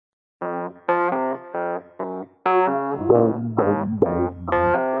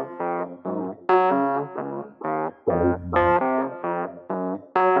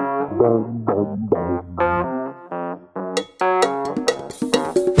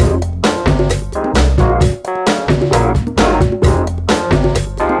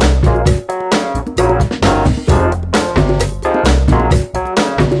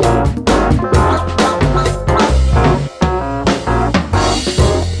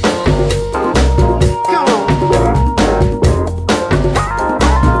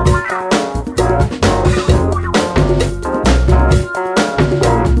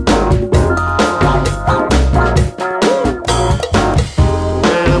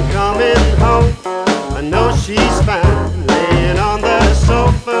She's fine, laying on the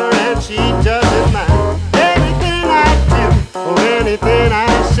sofa, and she doesn't mind anything I do or anything I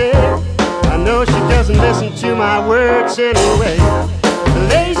say. I know she doesn't listen to my words anyway. The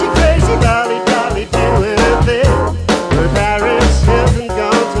lazy, crazy, dolly, dolly doing her thing. Her Paris Hilton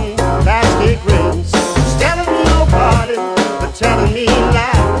guns and plastic rings. She's telling me no party, but telling me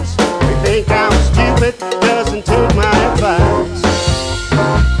lies. We think I'm stupid, doesn't take my advice.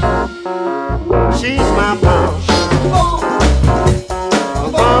 She's my bomb.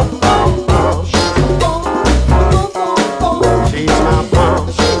 Bomb, bomb, bomb. She's my bomb.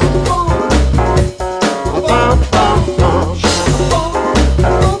 Bomb, bomb, bomb.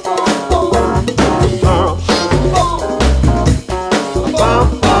 Bomb,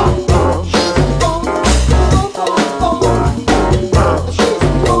 bomb, bomb.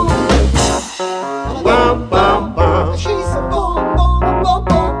 Bomb, bomb, bomb. She's a bomb, bomb, bomb,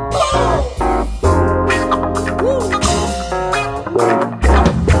 bomb, bomb.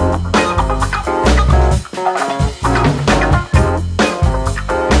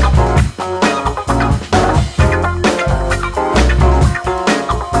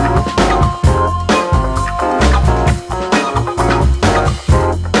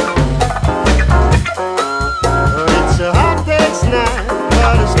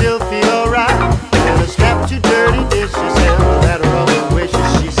 But I still feel alright. And I step to dirty dishes and a letter of her wishes.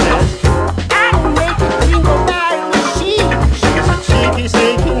 She says, I don't make a clean go by a machine. She's a cheeky,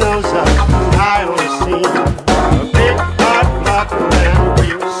 sneaky nose up high on the scene. A big hard blocker and a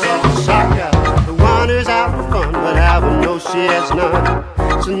real soft sucker. The one who's out for fun, but heaven knows she has none.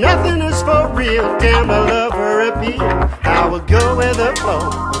 So nothing is for real, damn I love her appeal. I will go with the flow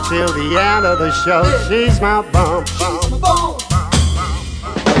until the end of the show. She's my bum, bum, bum.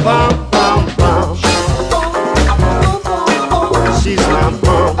 Bum, bum, bum. She's my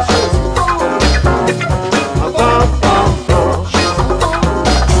bum.